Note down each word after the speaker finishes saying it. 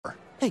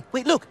Hey,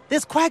 wait, look,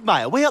 there's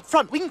Quagmire way up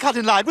front. We can cut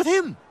in line with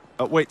him.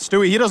 Wait,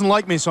 Stewie, he doesn't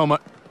like me so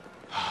much.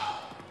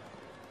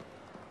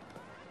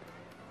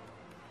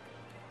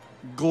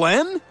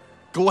 Glenn?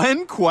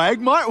 Glenn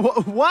Quagmire?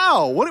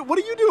 Wow, what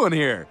are you doing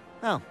here?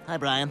 Oh, hi,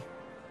 Brian.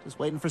 Just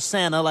waiting for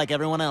Santa like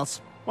everyone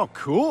else. Well,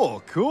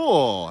 cool.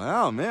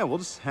 Oh, man, we'll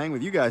just hang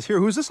with you guys here.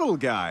 Who's this little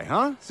guy,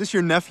 huh? Is this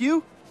your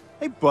nephew?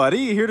 Hey, buddy,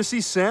 you here to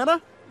see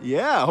Santa?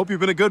 Yeah, I hope you've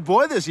been a good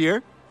boy this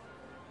year.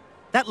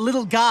 That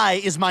little guy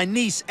is my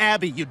niece,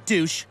 Abby, you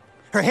douche.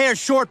 Her hair's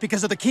short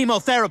because of the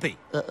chemotherapy.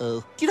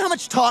 Uh-oh. Do you know how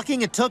much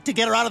talking it took to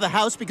get her out of the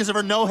house because of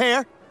her no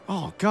hair?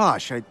 Oh,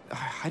 gosh, I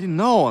didn't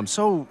know. I'm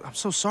so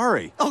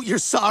sorry. Oh, you're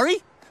sorry?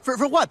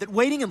 For what? That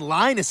waiting in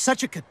line is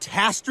such a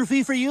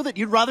catastrophe for you that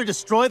you'd rather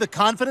destroy the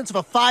confidence of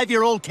a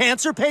 5-year-old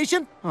cancer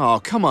patient?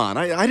 Oh, come on.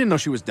 I didn't know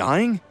she was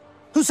dying.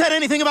 Who said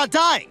anything about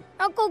dying?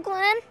 Uncle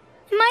Glenn,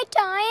 am I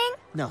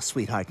dying? No,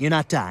 sweetheart, you're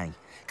not dying.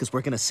 Because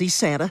we're gonna see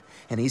Santa,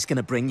 and he's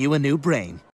gonna bring you a new brain.